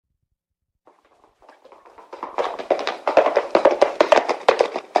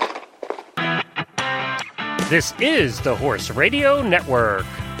This is the Horse Radio Network.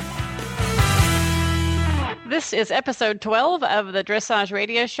 This is episode 12 of the Dressage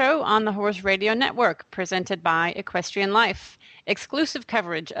Radio Show on the Horse Radio Network, presented by Equestrian Life. Exclusive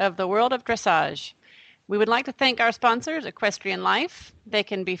coverage of the world of dressage. We would like to thank our sponsors, Equestrian Life. They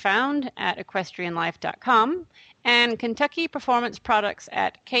can be found at equestrianlife.com and Kentucky Performance Products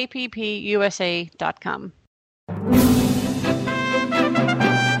at kppusa.com.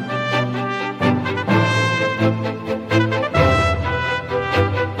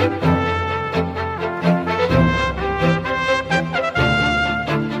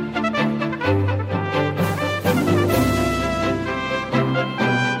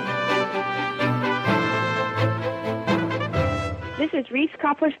 This is Reese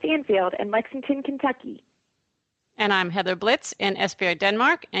Koppler-Stanfield in Lexington, Kentucky. And I'm Heather Blitz in Esbjerg,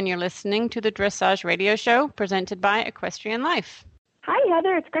 Denmark, and you're listening to the Dressage Radio Show presented by Equestrian Life. Hi,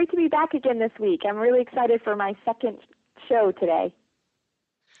 Heather. It's great to be back again this week. I'm really excited for my second show today.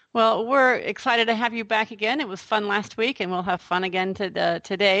 Well, we're excited to have you back again. It was fun last week, and we'll have fun again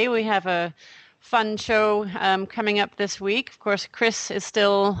today. We have a fun show coming up this week. Of course, Chris is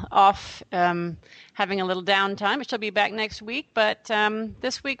still off having a little downtime. She'll be back next week. But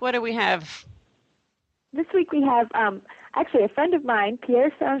this week, what do we have? This week we have actually a friend of mine,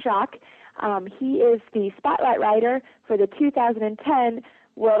 Pierre Jacques. He is the spotlight rider for the 2010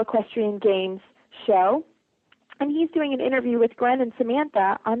 World Equestrian Games show. And he's doing an interview with Glenn and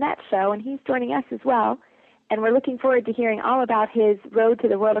Samantha on that show, and he's joining us as well. And we're looking forward to hearing all about his road to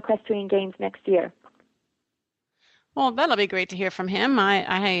the World Equestrian Games next year. Well, that'll be great to hear from him. I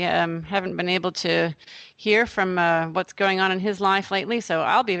haven't been able to hear from what's going on in his life lately, so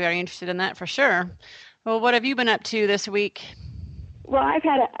I'll be very interested in that for sure. Well, what have you been up to this week? Well, I've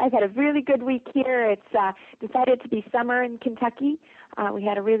had a really good week here. It's decided to be summer in Kentucky. We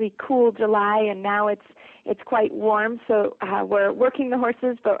had a really cool July, and now it's quite warm. So we're working the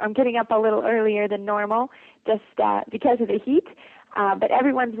horses, but I'm getting up a little earlier than normal, just because of the heat. But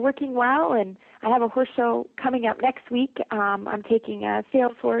everyone's working well, and I have a horse show coming up next week. I'm taking a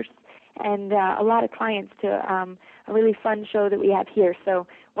sales horse and a lot of clients to a really fun show that we have here. So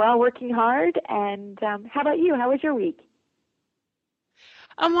we're all working hard. And how about you? How was your week?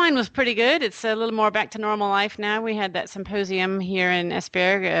 Mine was pretty good. It's a little more back to normal life now. We had that symposium here in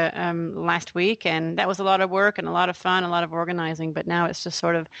Esbjerg last week, and that was a lot of work and a lot of fun, a lot of organizing. But now it's just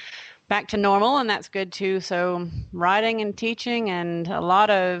sort of back to normal, and that's good too. So riding and teaching, and a lot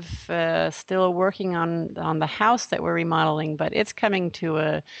of still working on the house that we're remodeling. But it's coming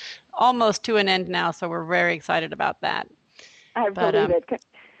to almost to an end now, so we're very excited about that. I believe it.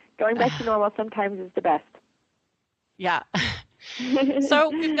 Going back to normal sometimes is the best. Yeah. So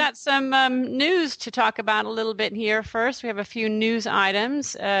we've got some news to talk about a little bit here. First, we have a few news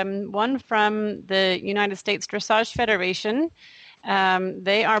items. One from the United States Dressage Federation.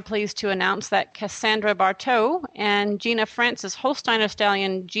 They are pleased to announce that Cassandra Barteau and Gina Francis Holsteiner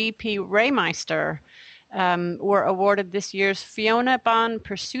Stallion GP Raymeister were awarded this year's Fiona Bond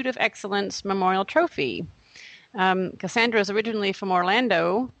Pursuit of Excellence Memorial Trophy. Cassandra is originally from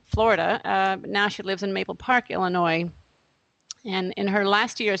Orlando, Florida, but now she lives in Maple Park, Illinois. And in her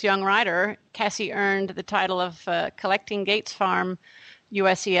last year as young rider, Cassie earned the title of Collecting Gates Farm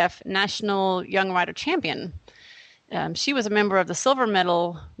USEF National Young Rider Champion. She was a member of the silver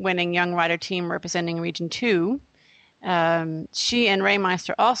medal winning young rider team representing Region 2. She and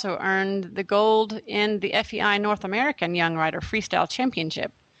Raymeister also earned the gold in the FEI North American Young Rider Freestyle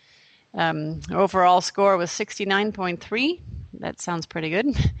Championship. Her overall score was 69.3. That sounds pretty good.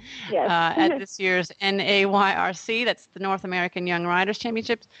 Yes. At this year's NAYRC, that's the North American Young Riders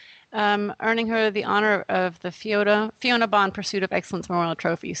Championships, earning her the honor of the Fiona Bond Pursuit of Excellence Memorial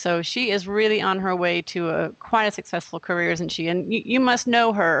Trophy. So she is really on her way to quite a successful career, isn't she? And you must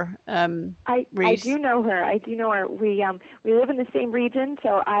know her, I do know her. We live in the same region,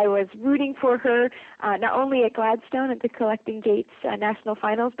 so I was rooting for her not only at Gladstone at the Collecting Gates National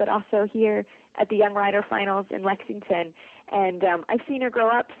Finals, but also here at the Young Rider Finals in Lexington. And I've seen her grow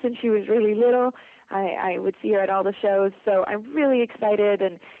up since she was really little. I would see her at all the shows, so I'm really excited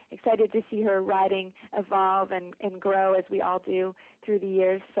to see her riding evolve and grow as we all do through the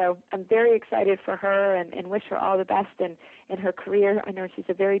years. So I'm very excited for her and wish her all the best in her career. I know she's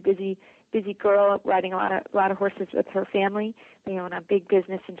a very busy girl, riding a lot of horses with her family. They own a big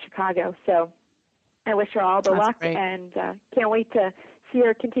business in Chicago, so I wish her all the luck. Great. And can't wait to see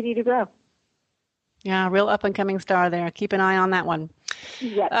her continue to grow. Yeah, real up-and-coming star there. Keep an eye on that one.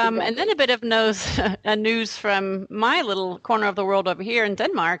 Yep, exactly. And then a bit of news from my little corner of the world over here in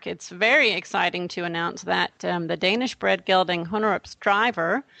Denmark. It's very exciting to announce that the Danish-bred gelding Hunderup's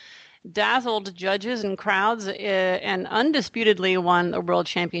driver dazzled judges and crowds, and undisputedly won the World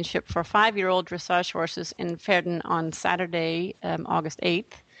Championship for 5-year-old dressage horses in Verden on Saturday, August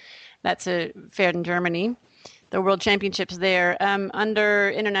 8th. That's Verden, Germany. The World Championships there,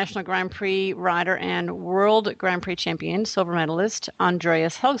 under International Grand Prix rider and World Grand Prix champion, silver medalist,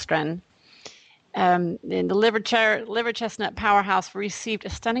 Andreas Helgstrand. And the liver chestnut powerhouse received a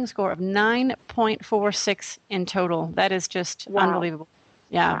stunning score of 9.46 in total. That is just unbelievable.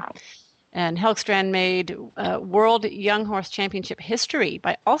 Yeah. Wow. And Helgstrand made World Young Horse Championship history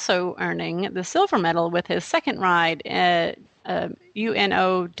by also earning the silver medal with his second ride at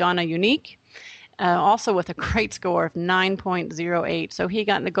UNO Donna Unique, also with a great score of 9.08. So he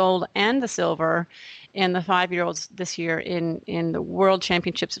got the gold and the silver in the 5-year-olds this year in the World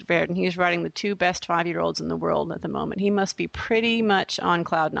Championships at Verden. He's riding the 2 best 5-year-olds in the world at the moment. He must be pretty much on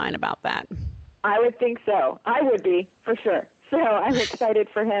cloud 9 about that. I would think so. I would be, for sure. So I'm excited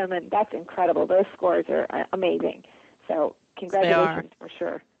for him, and that's incredible. Those scores are amazing. So congratulations for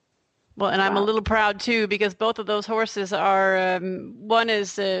sure. Well, and I'm a little proud, too, because both of those horses are, one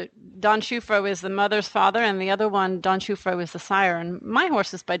is Don Schufro is the mother's father, and the other one, Don Schufro, is the sire. And my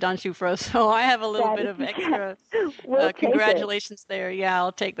horse is by Don Schufro, so I have a little bit of extra congratulations there. Yeah,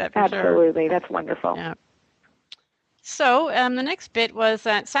 I'll take that for sure. Absolutely. That's wonderful. Yeah. So the next bit was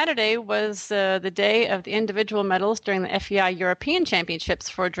that Saturday was the day of the individual medals during the FEI European Championships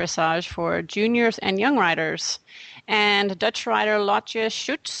for dressage for juniors and young riders. And Dutch rider Lotje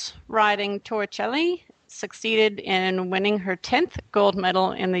Schutz, riding Torricelli, succeeded in winning her 10th gold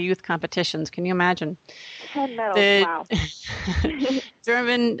medal in the youth competitions. Can you imagine? 10 medals, wow.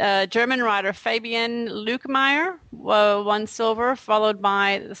 German rider Fabienne Lukemeier won silver, followed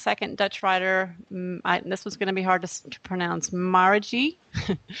by the second Dutch rider, this was going to be hard to pronounce, Margie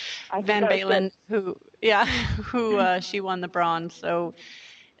Van Balen, who she won the bronze. So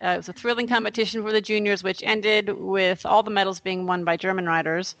it was a thrilling competition for the juniors, which ended with all the medals being won by German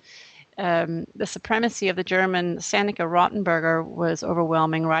riders. The supremacy of the German Sannika Rottenberger was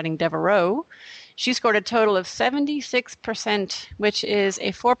overwhelming, riding Devereaux. She scored a total of 76%, which is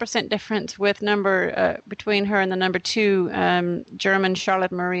a 4% difference with between her and the number 2 German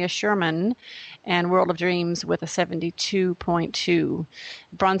Charlotte Maria Schurman, and World of Dreams with a 72.2.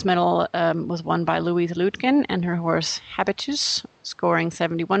 Bronze medal was won by Louise Lutgen and her horse Habitus, scoring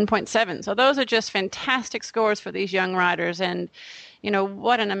 71.7. So those are just fantastic scores for these young riders, and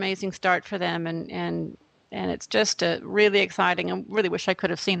what an amazing start for them, and it's just really exciting. I really wish I could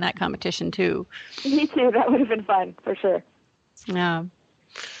have seen that competition too. Me too. That would have been fun for sure. Yeah.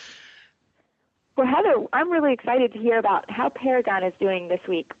 Well, Heather, I'm really excited to hear about how Paragon is doing this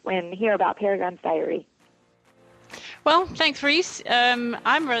week and hear about Paragon's diary. Well, thanks, Reese.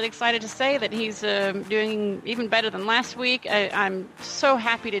 I'm really excited to say that he's doing even better than last week. I'm so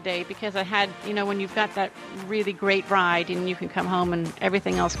happy today because I had, when you've got that really great ride and you can come home and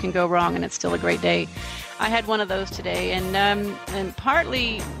everything else can go wrong and it's still a great day. I had one of those today, and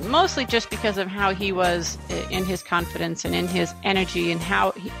mostly just because of how he was in his confidence and in his energy, and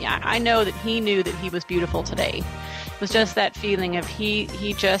how I know that he knew that he was beautiful today. It was just that feeling of he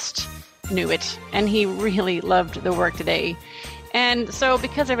just knew it, and he really loved the work today. And so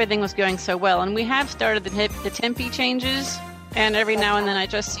because everything was going so well, and we have started the tempi changes, and every now and then I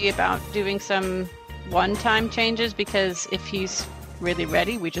just see about doing some one-time changes, because if he's really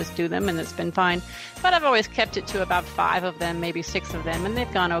ready, we just do them, and it's been fine. But I've always kept it to about 5 of them, maybe 6 of them, and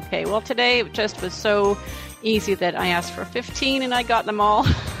they've gone okay. Well, today it just was so easy that I asked for 15 and I got them all.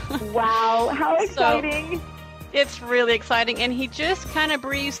 Wow, how exciting. So, it's really exciting, and he just kind of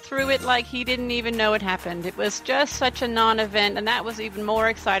breezed through it like he didn't even know it happened. It was just such a non-event, and that was even more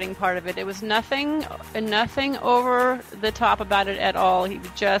exciting part of it. It was nothing over the top about it at all.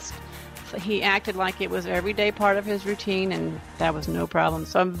 He acted like it was everyday part of his routine, and that was no problem.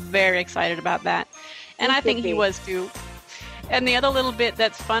 So I'm very excited about that, and I think he was too. And the other little bit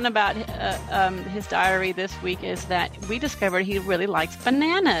that's fun about his diary this week is that we discovered he really likes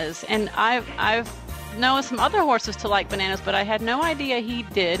bananas, and I've know some other horses to like bananas, but I had no idea he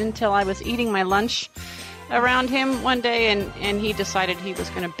did until I was eating my lunch around him one day, and he decided he was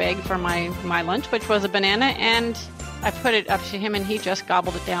going to beg for my lunch, which was a banana, and I put it up to him, and he just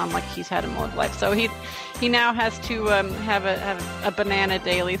gobbled it down like he's had a more life. So he now has to have a banana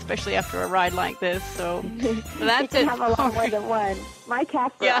daily, especially after a ride like this. So that's it. Have a lot more than one. My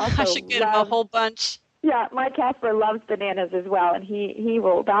Casper also I should get him a whole bunch. Yeah, my Casper loves bananas as well, and he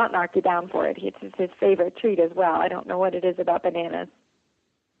will about knock you down for it. It's his favorite treat as well. I don't know what it is about bananas.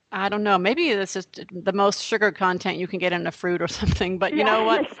 I don't know. Maybe this is the most sugar content you can get in a fruit or something. But you know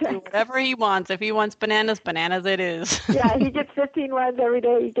what? Do whatever he wants. If he wants bananas, bananas it is. Yeah, he gets 15 ones every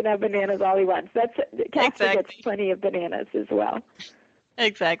day. He can have bananas all he wants. Casper gets plenty of bananas as well.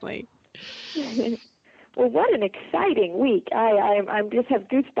 Exactly. Well, what an exciting week. I just have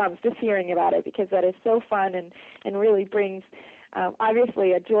goosebumps just hearing about it, because that is so fun and really brings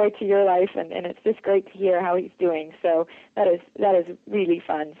obviously a joy to your life, and it's just great to hear how he's doing. So that is really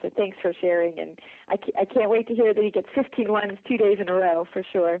fun. So thanks for sharing, and I can't wait to hear that he gets 15 ones 2 days in a row for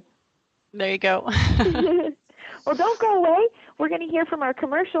sure. There you go. Well, don't go away. We're going to hear from our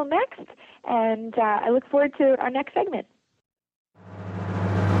commercial next, and I look forward to our next segment.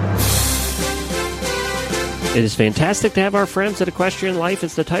 It is fantastic to have our friends at Equestrian Life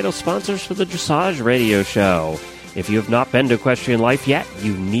as the title sponsors for the Dressage Radio Show. If you have not been to Equestrian Life yet,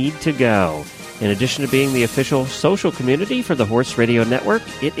 you need to go. In addition to being the official social community for the Horse Radio Network,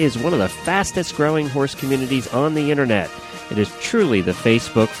 it is one of the fastest growing horse communities on the internet. It is truly the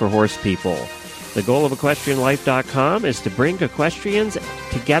Facebook for horse people. The goal of EquestrianLife.com is to bring equestrians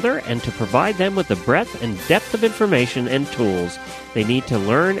together and to provide them with the breadth and depth of information and tools they need to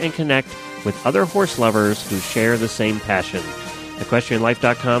learn and connect with other horse lovers who share the same passion.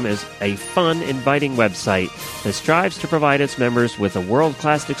 EquestrianLife.com is a fun, inviting website that strives to provide its members with a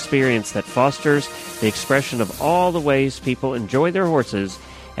world-class experience that fosters the expression of all the ways people enjoy their horses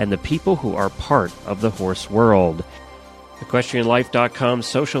and the people who are part of the horse world. EquestrianLife.com's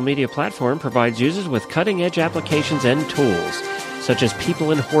social media platform provides users with cutting-edge applications and tools, such as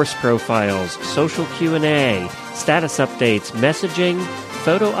people and horse profiles, social Q&A, status updates, messaging,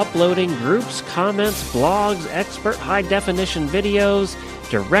 photo uploading, groups, comments, blogs, expert high-definition videos,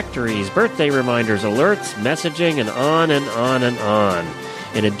 directories, birthday reminders, alerts, messaging, and on and on and on,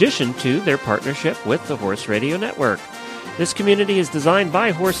 in addition to their partnership with the Horse Radio Network. This community is designed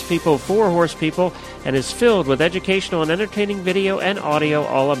by horse people for horse people and is filled with educational and entertaining video and audio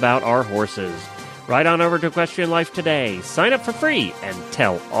all about our horses. Right on over to Equestrian Life today. Sign up for free and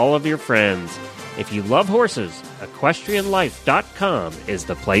tell all of your friends. If you love horses, EquestrianLife.com is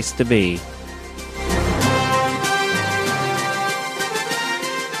the place to be.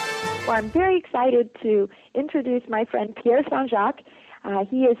 Well, I'm very excited to introduce my friend Pierre Saint-Jacques.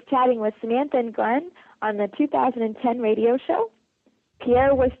 He is chatting with Samantha and Glenn on the 2010 radio show.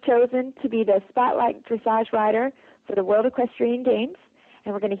 Pierre was chosen to be the Spotlight Dressage Rider for the World Equestrian Games,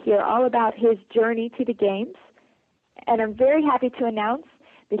 and we're going to hear all about his journey to the Games. And I'm very happy to announce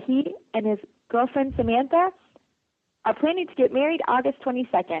that he and his girlfriend Samantha are planning to get married August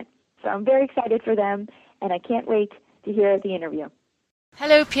 22nd. So I'm very excited for them, and I can't wait to hear the interview.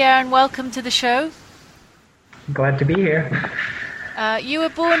 Hello, Pierre, and welcome to the show. Glad to be here. You were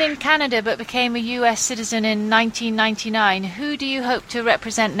born in Canada but became a U.S. citizen in 1999. Who do you hope to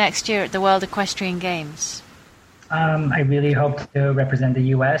represent next year at the World Equestrian Games? I really hope to represent the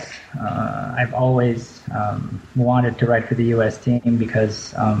U.S. I've always wanted to ride for the U.S. team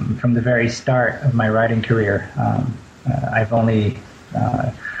because from the very start of my riding career, I've only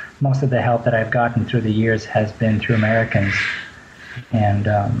most of the help that I've gotten through the years has been through Americans, and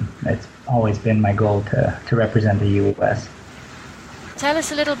it's always been my goal to represent the U.S. Tell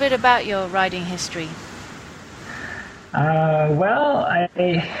us a little bit about your riding history. Well,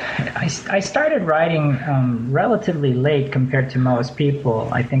 I started riding relatively late compared to most people.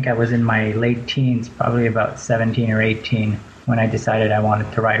 I think I was in my late teens, probably about 17 or 18, when I decided I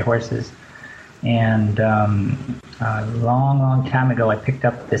wanted to ride horses. And a long time ago, I picked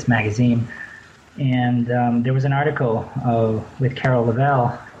up this magazine, and there was an article with Carol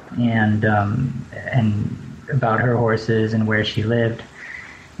Lavelle and about her horses and where she lived.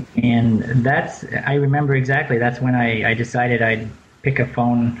 And I remember exactly, that's when I decided I'd pick a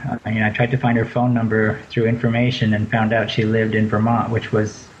phone. I tried to find her phone number through information and found out she lived in Vermont, which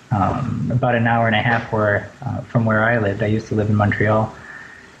was about an hour and a half from where I lived. I used to live in Montreal.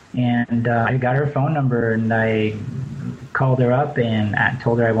 And I got her phone number, and I called her up and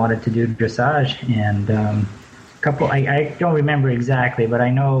told her I wanted to do dressage. And I don't remember exactly, but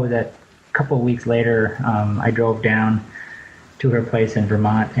I know that a couple of weeks later, I drove down to her place in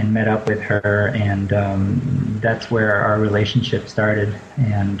Vermont and met up with her, and that's where our relationship started.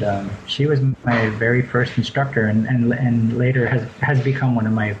 And she was my very first instructor, and later has become one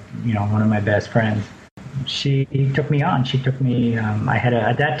of my best friends. She took me on. She took me.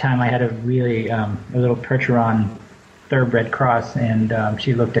 At that time I had a really a little Percheron thoroughbred cross, and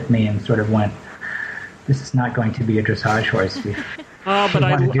she looked at me and sort of went, "This is not going to be a dressage horse." But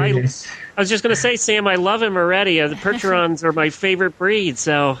I was just going to say, Sam, I love him already. The Percherons are my favorite breed.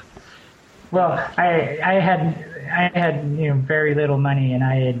 So, well, I I had very little money, and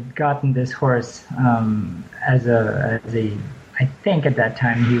I had gotten this horse as a I think at that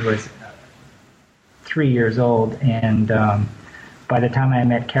time he was 3 years old, and by the time I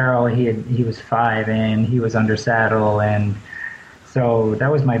met Carol, he was 5, and he was under saddle, and so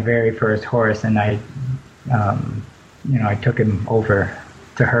that was my very first horse, and I took him over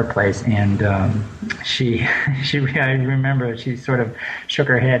to her place, and I remember she sort of shook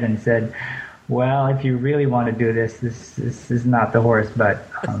her head and said, well, if you really want to do this is not the horse, but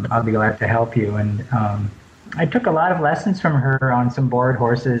I'll be glad to help you. And I took a lot of lessons from her on some board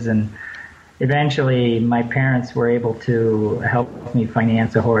horses, and eventually my parents were able to help me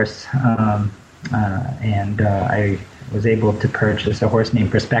finance a horse, and I was able to purchase a horse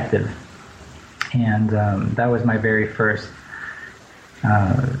named Perspective. And that was my very first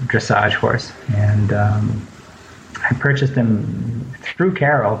dressage horse. And I purchased him through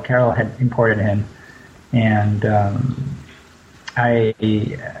Carol. Carol had imported him. And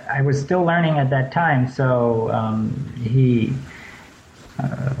I was still learning at that time, so he...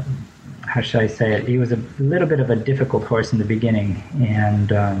 how should I say it? He was a little bit of a difficult horse in the beginning,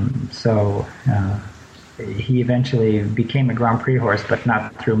 and so he eventually became a Grand Prix horse, but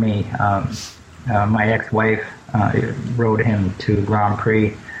not through me. My ex-wife rode him to Grand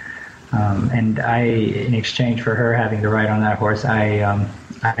Prix, and in exchange for her having to ride on that horse,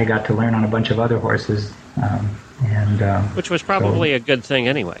 I got to learn on a bunch of other horses, which was probably a good thing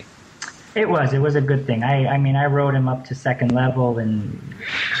anyway. It was a good thing. I rode him up to second level and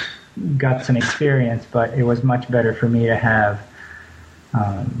got some experience, but it was much better for me to have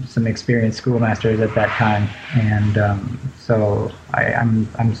some experienced schoolmasters at that time, and so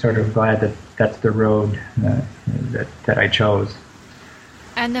I'm sort of glad that that's the road that I chose.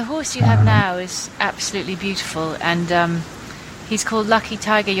 And the horse you have now is absolutely beautiful, and he's called Lucky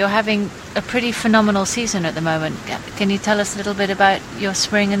Tiger. You're having a pretty phenomenal season at the moment. Can you tell us a little bit about your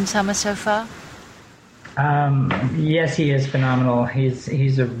spring and summer so far? Yes, he is phenomenal.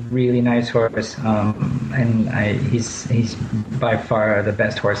 He's a really nice horse, and he's by far the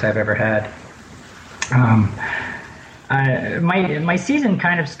best horse I've ever had. My season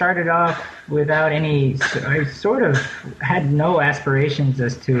kind of started off without any. I sort of had no aspirations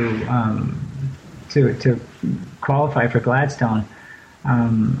as to qualify for Gladstone.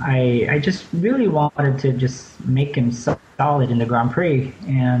 I just really wanted to just make him solid in the Grand Prix,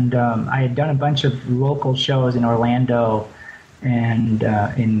 and I had done a bunch of local shows in Orlando and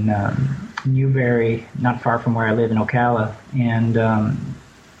in Newberry, not far from where I live in Ocala, and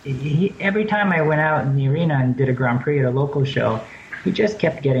every time I went out in the arena and did a Grand Prix at a local show, he just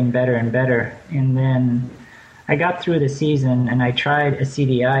kept getting better and better. And then I got through the season, and I tried a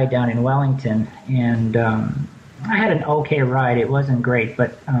CDI down in Wellington, and I had an okay ride. It wasn't great,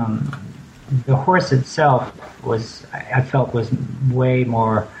 but the horse itself I felt was way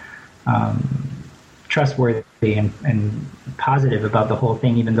more trustworthy and positive about the whole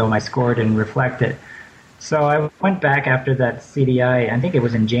thing, even though my score didn't reflect it. So I went back after that CDI, I think it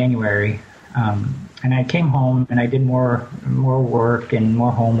was in January, and I came home and I did more work and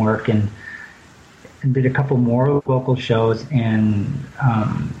more homework and did a couple more local shows, and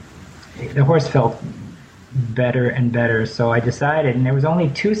the horse felt better and better. So I decided, and there was only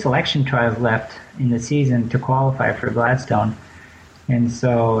 2 selection trials left in the season to qualify for Gladstone, and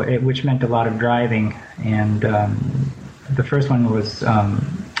so which meant a lot of driving. And the first one was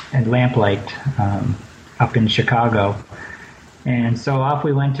at Lamplight up in Chicago, and so off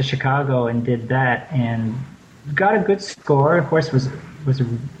we went to Chicago and did that and got a good score. The horse was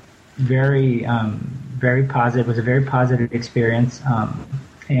very positive. It was a very positive experience.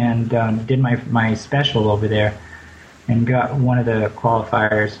 And did my special over there and got one of the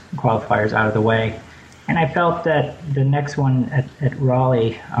qualifiers out of the way. And I felt that the next one at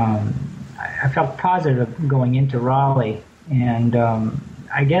Raleigh, I felt positive going into Raleigh. And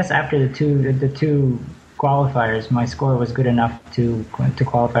I guess after the two qualifiers, my score was good enough to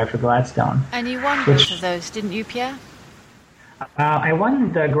qualify for Gladstone. And you won both of those, didn't you, Pierre? I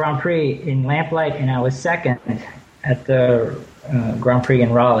won the Grand Prix in Lamplight, and I was second at the Grand Prix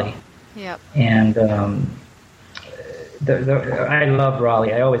in Raleigh. Yep. And I love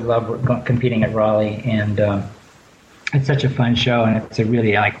Raleigh. I always love competing at Raleigh, and it's such a fun show, and it's a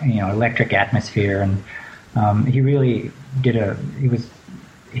really electric atmosphere. And he really did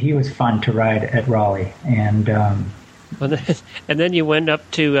he was fun to ride at Raleigh. And and then you went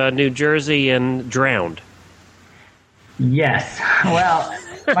up to New Jersey and drowned. Yes. Well,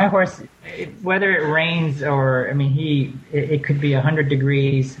 my horse, whether it rains or, it could be 100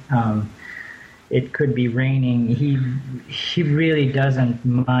 degrees, it could be raining. He really doesn't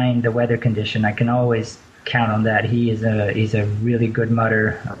mind the weather condition. I can always count on that. He's a really good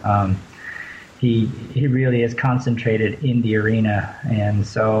mudder. He really is concentrated in the arena, and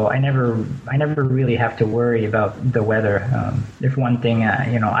so I never really have to worry about the weather. If one thing,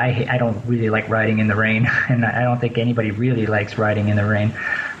 I don't really like riding in the rain, and I don't think anybody really likes riding in the rain.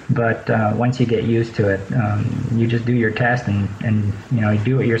 But once you get used to it, you just do your test and you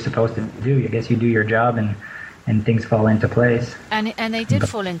do what you're supposed to do. I guess you do your job and things fall into place. And they did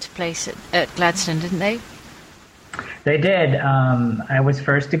fall into place at Gladstone, didn't they? They did. I was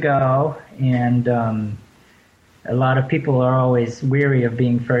first to go, and a lot of people are always weary of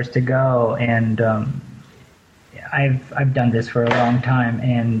being first to go. And I've done this for a long time,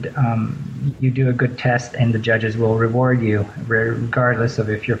 and you do a good test, and the judges will reward you, regardless of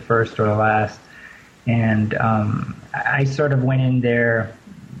if you're first or last. And I sort of went in there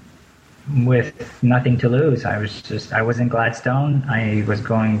with nothing to lose. I was in Gladstone. I was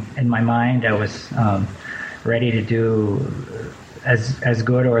going, in my mind, I was ready to do as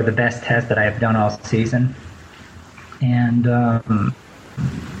good or the best test that I've done all season. And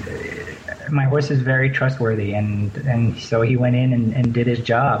my horse is very trustworthy, and so he went in and did his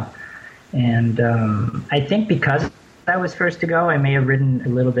job. And I think because I was first to go, I may have ridden a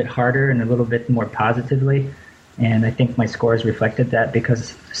little bit harder and a little bit more positively. And I think my scores reflected that,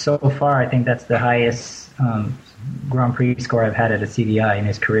 because so far I think that's the highest Grand Prix score I've had at a CDI in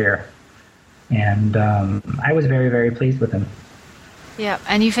his career. And I was very, very pleased with him. Yeah,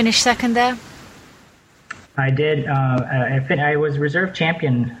 and you finished second there? I did. I was reserve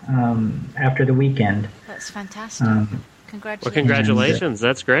champion after the weekend. That's fantastic. Congratulations. Well, congratulations.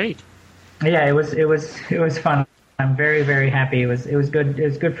 That's great. Yeah, it was fun. I'm very, very happy. It was good. It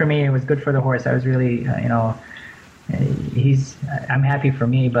was good for me. It was good for the horse. I was really, I'm happy for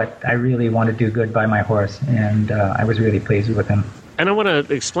me, but I really want to do good by my horse, and I was really pleased with him. And I want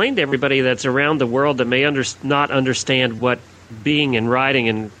to explain to everybody that's around the world that may not understand what being and riding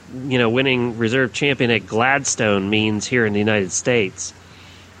and winning reserve champion at Gladstone means here in the United States.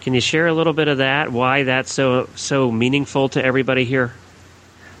 Can you share a little bit of that? Why that's so meaningful to everybody here?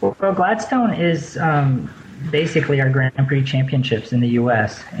 Well, Gladstone is basically our Grand Prix championships in the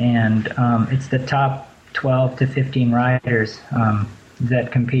U.S., and it's the top 12 to 15 riders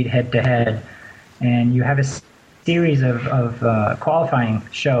that compete head-to-head. And you have a series of qualifying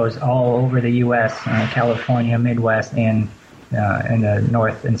shows all over the U.S., California, Midwest, and in the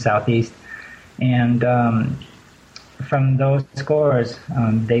North and Southeast. And from those scores,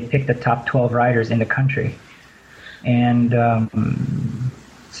 they pick the top 12 riders in the country. And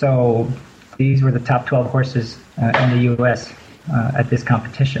so these were the top 12 horses in the U.S. At this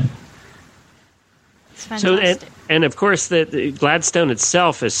competition. It's fantastic. So, and of course, the Gladstone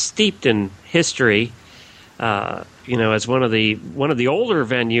itself is steeped in history. As one of the older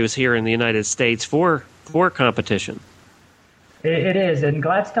venues here in the United States for competition. It is, and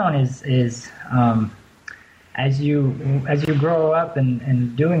Gladstone is as you grow up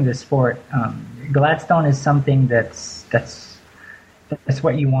and doing this sport, Gladstone is something that's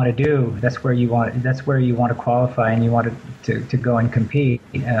what you want to do. That's where you want to qualify, and you want to go and compete.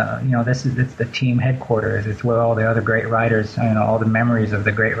 It's the team headquarters. It's where all the other great riders, all the memories of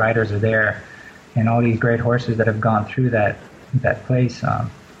the great riders are there. And all these great horses that have gone through that place,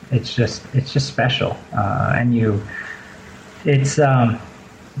 it's just special. It's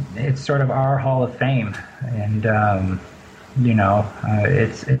sort of our Hall of Fame, and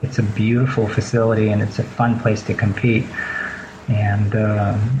it's a beautiful facility, and it's a fun place to compete. And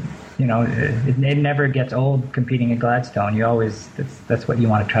it never gets old competing at Gladstone. That's what you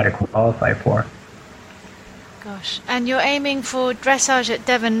want to try to qualify for. Gosh, and you're aiming for Dressage at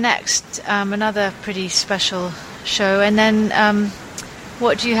Devon next, another pretty special show. And then,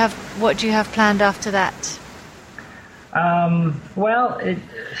 what do you have planned after that? I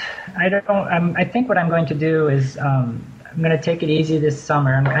think what I'm going to do is I'm going to take it easy this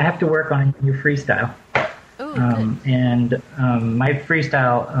summer. I have to work on a new freestyle. Ooh, and my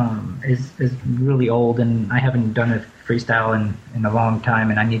freestyle is really old, and I haven't done a freestyle in a long time,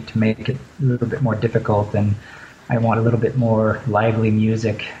 and I need to make it a little bit more difficult, and I want a little bit more lively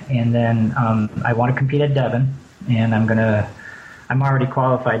music. And then I want to compete at Devon, and I'm already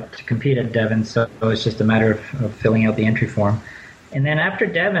qualified to compete at Devon, so it's just a matter of filling out the entry form. And then after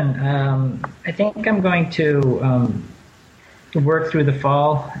Devon, I think I'm going to work through the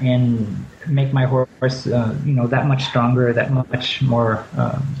fall and make my horse, that much stronger, that much more,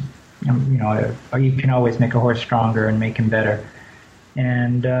 you can always make a horse stronger and make him better.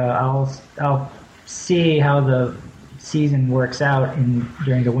 And I'll see how the season works out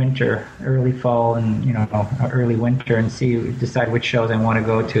during the winter, early fall and early winter, and decide which shows I want to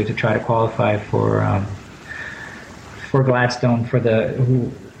go to try to qualify for for Gladstone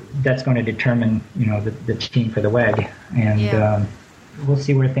that's going to determine the team for the WEG, and we'll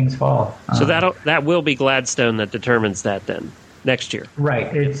see where things fall. So that will be Gladstone that determines that then next year.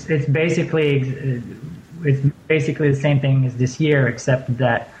 Right. It's basically the same thing as this year, except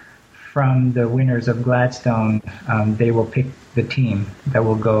that from the winners of Gladstone, they will pick the team that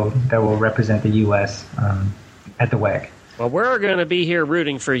will represent the U.S. At the WEG. Well, we're going to be here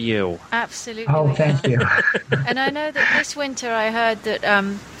rooting for you. Absolutely. Oh, thank you. And I know that this winter I heard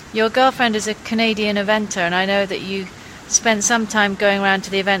that your girlfriend is a Canadian eventer, and I know that you spent some time going around to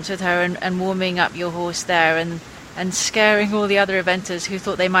the events with her and warming up your horse there and scaring all the other eventers who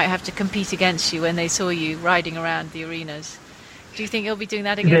thought they might have to compete against you when they saw you riding around the arenas. Do you think you'll be doing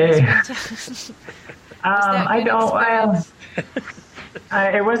that again this winter? I don't.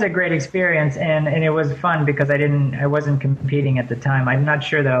 It was a great experience, and it was fun because I wasn't competing at the time. I'm not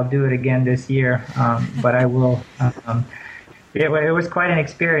sure that I'll do it again this year, but I will. It was quite an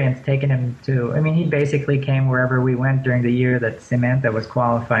experience taking him to. I mean, he basically came wherever we went during the year that Samantha was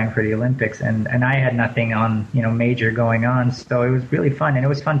qualifying for the Olympics, and I had nothing on major going on, so it was really fun, and it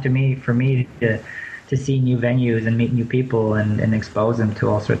was fun for me to see new venues and meet new people and expose them to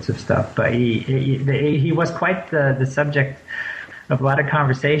all sorts of stuff. But he was quite the subject of a lot of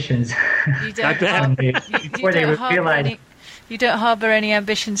conversations. You don't you don't harbor any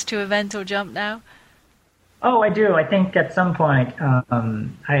ambitions to event or jump now? Oh, I do. I think at some point,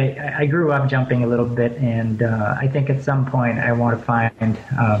 I grew up jumping a little bit, and I think at some point I want to find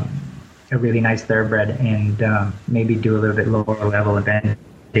a really nice thoroughbred and maybe do a little bit lower level eventing.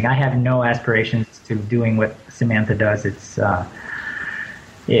 I have no aspirations to doing what Samantha does.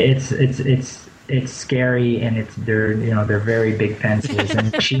 It's scary, and they're very big fences,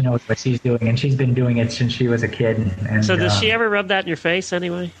 and she knows what she's doing, and she's been doing it since she was a kid. And so does she ever rub that in your face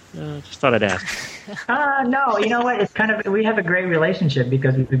anyway? Just thought I'd ask. No, you know what? It's kind of, we have a great relationship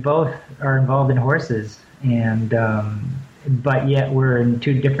because we both are involved in horses, and but yet we're in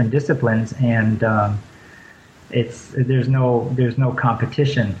two different disciplines, and there's no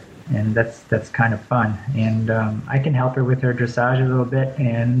competition. And that's kind of fun, and I can help her with her dressage a little bit,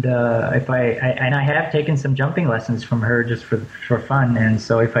 and I have taken some jumping lessons from her just for fun, and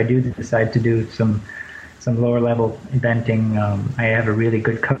so if I do decide to do some lower level eventing, I have a really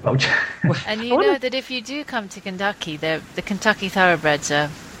good coach. And you know that if you do come to Kentucky, the Kentucky thoroughbreds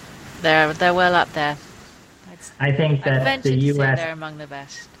they're well up there. I think that the U.S. they're among the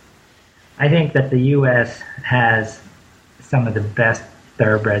best. I think that the U.S. has some of the best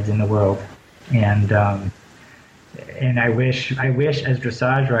thoroughbreds in the world, and I wish as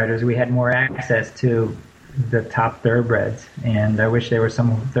dressage riders we had more access to the top thoroughbreds, and I wish there were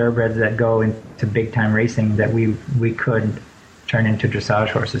some thoroughbreds that go into big time racing that we could turn into dressage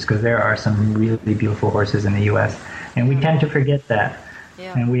horses, because there are some really beautiful horses in the U.S. and we tend to forget that,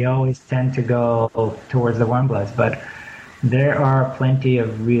 and we always tend to go towards the warm bloods, but there are plenty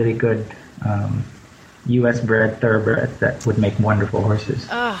of really good U.S. bred thoroughbreds that would make wonderful horses.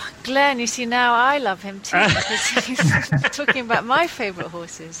 Oh, Glenn, you see, now I love him too, because he's talking about my favorite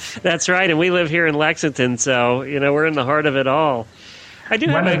horses. That's right, and we live here in Lexington, so we're in the heart of it all. I do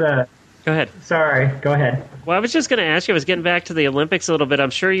Go ahead. Sorry, go ahead. Well, I was just going to ask you, I was getting back to the Olympics a little bit.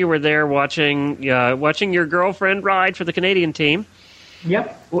 I'm sure you were there watching your girlfriend ride for the Canadian team.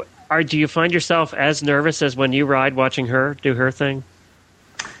 Yep. Do you find yourself as nervous as when you ride watching her do her thing?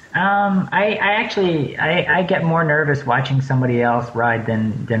 I get more nervous watching somebody else ride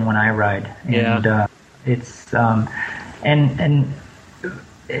than when I ride, and it's and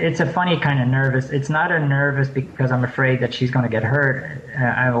it's a funny kind of nervous. It's not a nervous because I'm afraid that she's going to get hurt,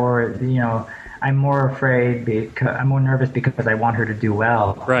 I'm more nervous because I want her to do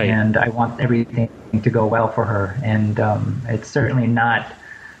well, right? And I want everything to go well for her, and it's certainly not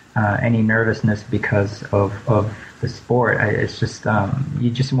any nervousness because of the sport. It's just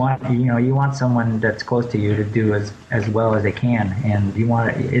you just want you want someone that's close to you to do as well as they can, and you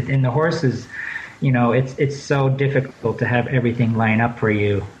want it in the horses. It's so difficult to have everything line up for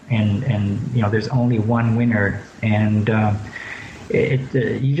you, and there's only one winner, and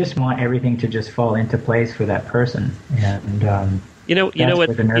you just want everything to just fall into place for that person, and that's where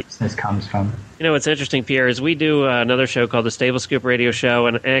the nervousness comes from. What's interesting, Pierre, is we do another show called the Stable Scoop Radio Show,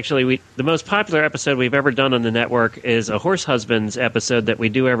 and actually the most popular episode we've ever done on the network is a horse husbands episode that we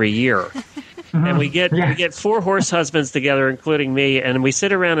do every year. And we get 4 horse husbands together, including me, and we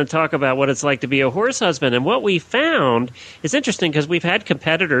sit around and talk about what it's like to be a horse husband. And what we found is interesting because we've had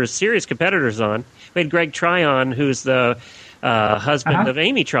serious competitors on. We had Greg Tryon, who's the husband of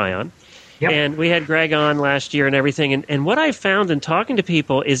Amy Tryon. Yep. And we had Greg on last year and everything. And what I found in talking to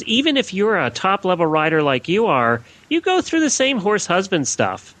people is even if you're a top-level rider like you are, you go through the same horse husband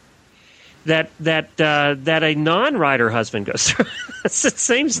stuff that a non-rider husband goes through. It's the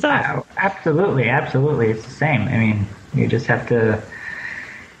same stuff. Absolutely. It's the same. I mean, you just have to...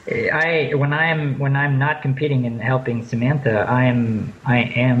 when I'm not competing and helping Samantha, I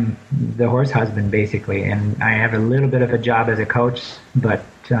am the horse husband basically, and I have a little bit of a job as a coach, but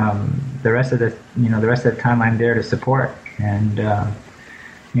the rest of the time I'm there to support, and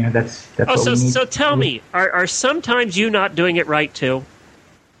that's what we need. So tell me, are sometimes you not doing it right too?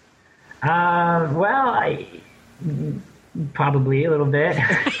 Well, probably a little bit.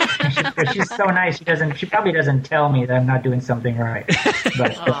 She's so nice. She probably doesn't tell me that I'm not doing something right.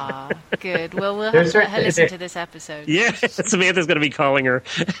 But good. Well, we'll have to let her listen to this episode. Yeah, Samantha's going to be calling her.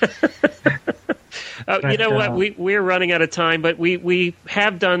 You know what? We're running out of time, but we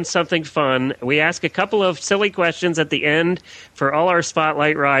have done something fun. We ask a couple of silly questions at the end for all our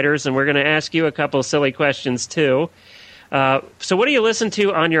Spotlight riders, and we're going to ask you a couple of silly questions too. So what do you listen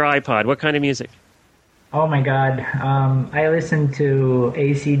to on your iPod? What kind of music? Oh my God! I listen to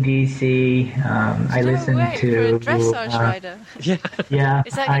AC/DC. I listen to for a dressage rider. Yeah.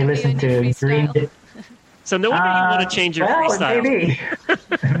 I listen to Green Day. So no wonder you want to change your freestyle.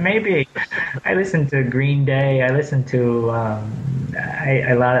 Maybe. I listen to Green Day. I listen to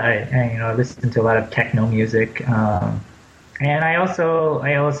I listen to a lot of techno music, and I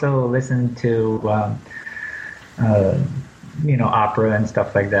also listen to opera and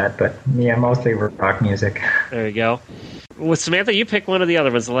stuff like that. But yeah, mostly rock music. There you go. Well, Samantha, you pick one of the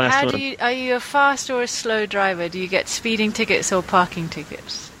other ones. The last one. Are you a fast or a slow driver? Do you get speeding tickets or parking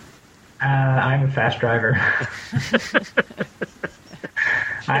tickets? I'm a fast driver.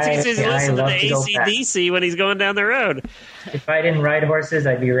 It's easy to listen to the AC/DC when he's going down the road. If I didn't ride horses,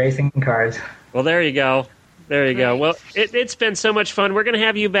 I'd be racing cars. Well, there you go. Well, it's been so much fun. We're going to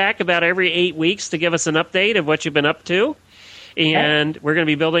have you back about every 8 weeks to give us an update of what you've been up to. And we're going to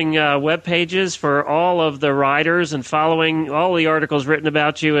be building web pages for all of the riders and following all the articles written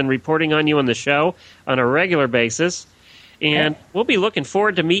about you and reporting on you on the show on a regular basis. And we'll be looking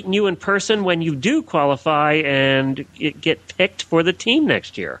forward to meeting you in person when you do qualify and get picked for the team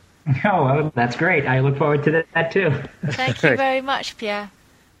next year. Oh, well, that's great. I look forward to that too. Thank you very much, Pierre.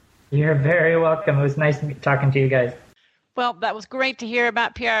 You're very welcome. It was nice talking to you guys. Well, that was great to hear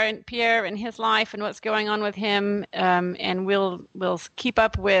about Pierre and his life and what's going on with him. And we'll keep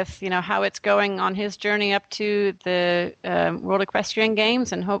up with how it's going on his journey up to the World Equestrian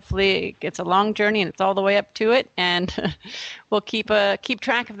Games, and hopefully it's a long journey and it's all the way up to it. And we'll keep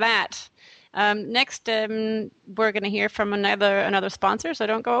track of that. Next, we're going to hear from another sponsor, so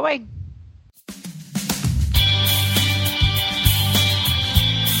don't go away.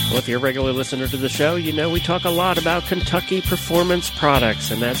 Well, if you're a regular listener to the show, you know we talk a lot about Kentucky Performance Products,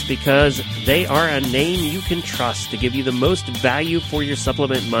 and that's because they are a name you can trust to give you the most value for your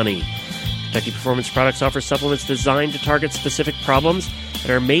supplement money. Kentucky Performance Products offers supplements designed to target specific problems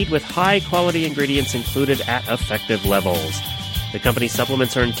and are made with high-quality ingredients included at effective levels. The company's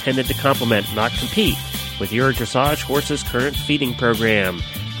supplements are intended to complement, not compete, with your dressage horse's current feeding program,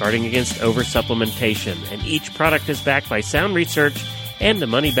 guarding against oversupplementation, and each product is backed by sound research and the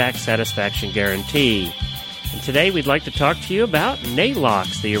money-back satisfaction guarantee. And today we'd like to talk to you about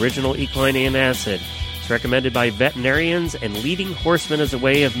Nalox, the original equine antacid. It's recommended by veterinarians and leading horsemen as a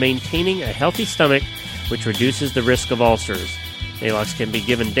way of maintaining a healthy stomach, which reduces the risk of ulcers. Nalox can be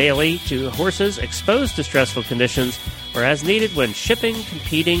given daily to horses exposed to stressful conditions or as needed when shipping,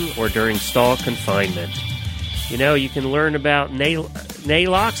 competing, or during stall confinement. You can learn about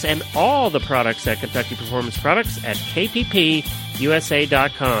Nalox and all the products at Kentucky Performance Products at kppusa.com.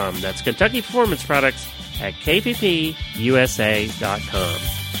 That's Kentucky Performance Products at kppusa.com.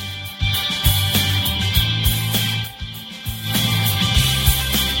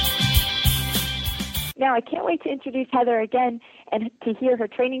 Now, I can't wait to introduce Heather again and to hear her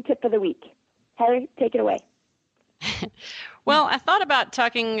training tip of the week. Heather, take it away. Well, I thought about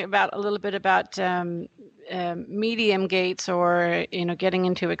talking about a little bit about medium gaits, or getting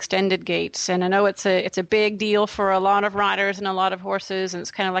into extended gaits. And I know it's a big deal for a lot of riders and a lot of horses, and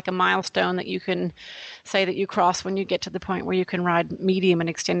it's kind of like a milestone that you can say that you cross when you get to the point where you can ride medium and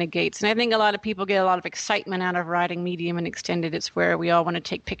extended gaits. And I think a lot of people get a lot of excitement out of riding medium and extended. It's where we all want to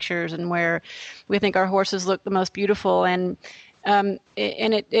take pictures and where we think our horses look the most beautiful. And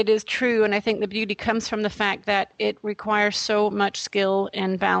it is true, and I think the beauty comes from the fact that it requires so much skill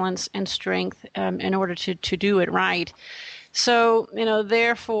and balance and strength in order to do it right. So,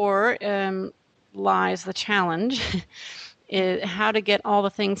 therefore lies the challenge how to get all the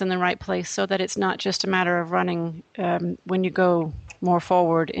things in the right place so that it's not just a matter of running when you go more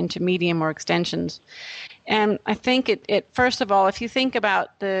forward into medium or extensions. And I think it first of all, if you think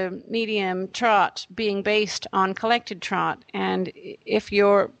about the medium trot being based on collected trot, and if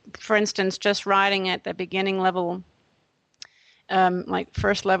you're, for instance, just riding at the beginning level, like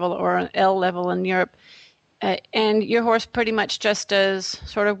first level or an L level in Europe, and your horse pretty much just does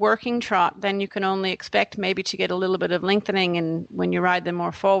sort of working trot, then you can only expect maybe to get a little bit of lengthening when you ride them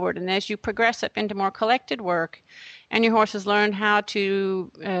more forward. And as you progress up into more collected work, and your horse has learned how to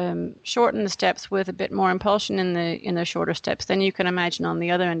shorten the steps with a bit more impulsion in the shorter steps, then you can imagine on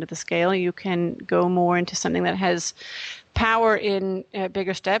the other end of the scale, you can go more into something that has power in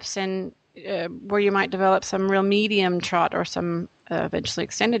bigger steps, and where you might develop some real medium trot or some eventually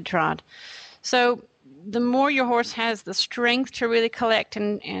extended trot. So the more your horse has the strength to really collect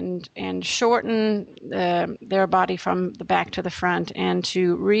and shorten their body from the back to the front, and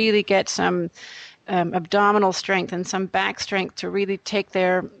to really get some abdominal strength and some back strength to really take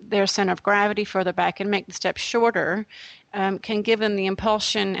their center of gravity further back and make the steps shorter, can give them the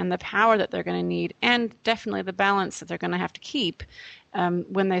impulsion and the power that they're going to need, and definitely the balance that they're going to have to keep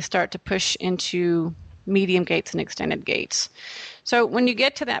when they start to push into medium gaits and extended gaits. So when you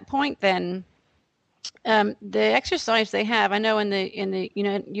get to that point, then the exercise they have, I know in the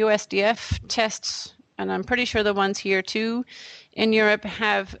USDF tests, and I'm pretty sure the ones here too in Europe,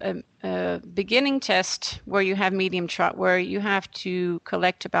 have a beginning test where you have medium trot, where you have to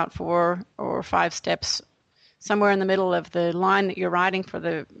collect about 4 or 5 steps somewhere in the middle of the line that you're riding for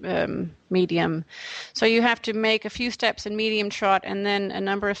the medium. So you have to make a few steps in medium trot, and then a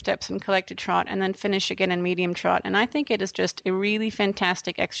number of steps in collected trot, and then finish again in medium trot. And I think it is just a really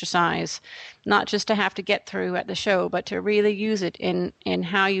fantastic exercise, not just to have to get through at the show, but to really use it in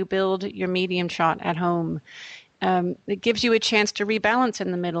how you build your medium trot at home. It gives you a chance to rebalance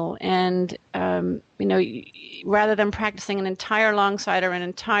in the middle, and rather than practicing an entire long side or an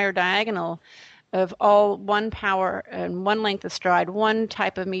entire diagonal of all one power and one length of stride, one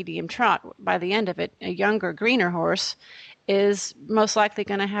type of medium trot, by the end of it, a younger, greener horse is most likely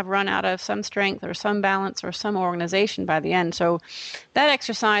going to have run out of some strength or some balance or some organization by the end. So that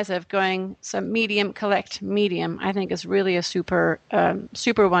exercise of going some medium, collect medium, I think is really a super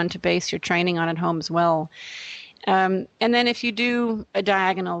one to base your training on at home as well. And then if you do a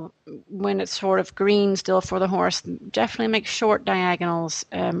diagonal when it's sort of green still for the horse, definitely make short diagonals,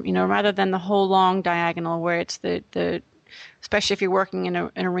 rather than the whole long diagonal where it's the especially if you're working in an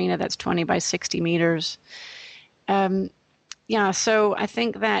arena that's 20 by 60 meters. So I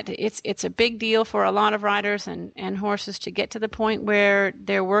think that it's a big deal for a lot of riders and horses to get to the point where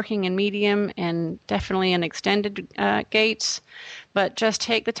they're working in medium and definitely in extended gaits, but just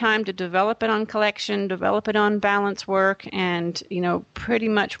take the time to develop it on collection, develop it on balance work, and pretty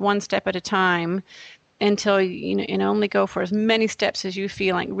much one step at a time until and only go for as many steps as you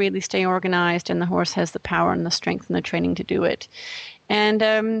feel like really stay organized, and the horse has the power and the strength and the training to do it.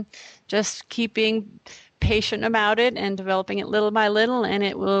 And just keep being patient about it and developing it little by little, and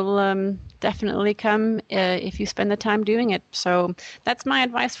it will definitely come if you spend the time doing it. So that's my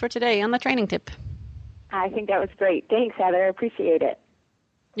advice for today on the training tip. I think that was great. Thanks, Heather. I appreciate it.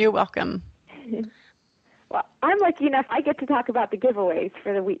 You're welcome. Well, I'm lucky enough I get to talk about the giveaways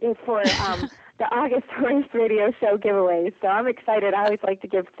for the week, for the August Horse Radio Show giveaways. So I'm excited. I always like to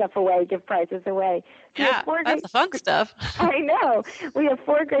give stuff away, give prizes away. So yeah, that's the fun stuff. I know. We have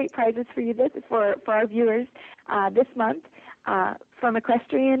 4 great prizes for you for our viewers this month. From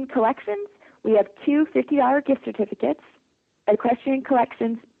Equestrian Collections, we have 2 $50 gift certificates. Equestrian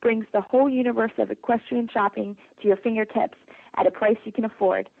Collections brings the whole universe of equestrian shopping to your fingertips at a price you can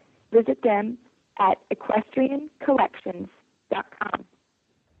afford. Visit them at equestriancollections.com.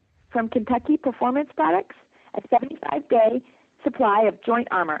 From Kentucky Performance Products, a 75-day supply of joint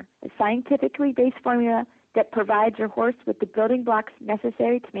armor, a scientifically based formula that provides your horse with the building blocks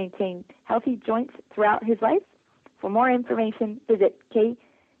necessary to maintain healthy joints throughout his life. For more information, visit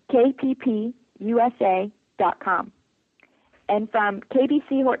kppusa.com. And from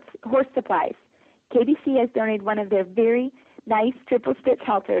KBC Horse Supplies, KBC has donated one of their very nice triple stitch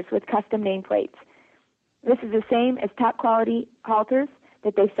halters with custom nameplates. This is the same as top quality halters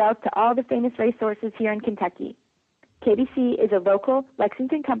that they sell to all the famous racehorses here in Kentucky. KBC is a local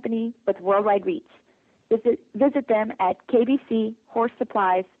Lexington company with worldwide reach. Visit them at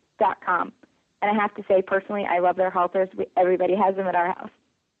kbchorse.supplies.com. And I have to say, personally, I love their halters. Everybody has them at our house.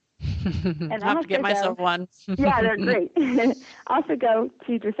 And I have to get myself one. Yeah, they're great. Also go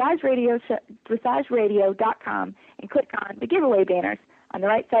to dressageradio.com and click on the giveaway banners on the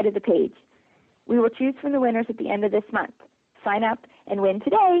right side of the page. We will choose from the winners at the end of this month. sign up and win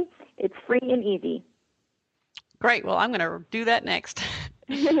today. It's free and easy. Great. Well, I'm going to do that next.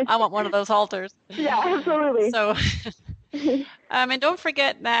 I want one of those halters. Yeah, absolutely. So, and don't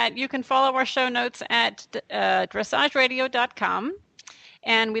forget that you can follow our show notes at dressageradio.com.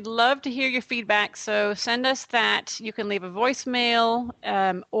 And we'd love to hear your feedback, so send us that. You can leave a voicemail,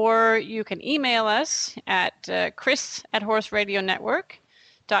 or you can email us at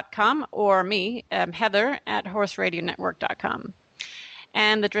chris@horseradionetwork.com or me, Heather, at horseradionetwork.com.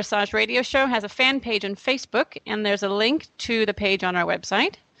 And the Dressage Radio Show has a fan page on Facebook, and there's a link to the page on our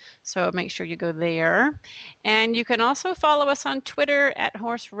website. So make sure you go there. And you can also follow us on Twitter at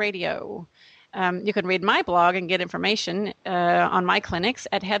Horse Radio. You can read my blog and get information on my clinics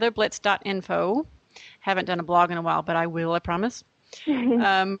at heatherblitz.info. Haven't done a blog in a while, but I will, I promise.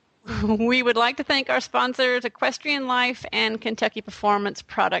 We would like to thank our sponsors, Equestrian Life and Kentucky Performance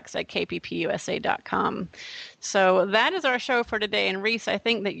Products at kppusa.com. So that is our show for today. And Reese, I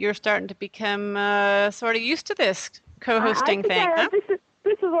think that you're starting to become sort of used to this co-hosting thing. Huh?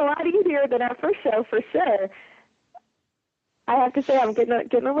 This is a lot easier than our first show, for sure. I have to say, I'm getting in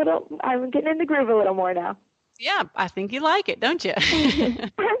the groove a little more now. Yeah, I think you like it, don't you?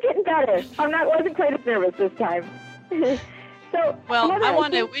 I'm getting better. Wasn't quite as nervous this time. So, well, Heather, I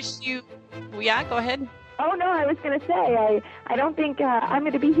want to wish you. Yeah, go ahead. Oh no, I was going to say I don't think I'm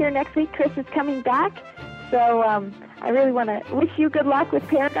going to be here next week. Chris is coming back, so I really want to wish you good luck with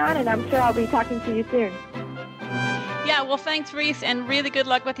Paragon, and I'm sure I'll be talking to you soon. Yeah, well, thanks, Reese, and really good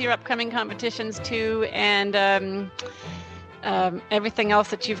luck with your upcoming competitions too, and everything else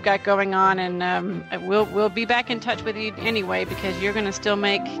that you've got going on. And we'll be back in touch with you anyway, because you're going to still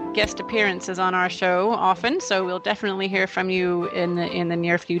make guest appearances on our show often. So we'll definitely hear from you in the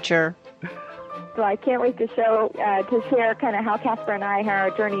near future. So I can't wait to share kind of how Casper and how our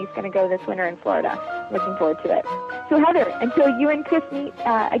journey is going to go this winter in Florida. Looking forward to it. So Heather, until you and Chris meet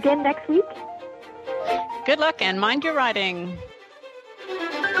again next week. Good luck and mind your riding.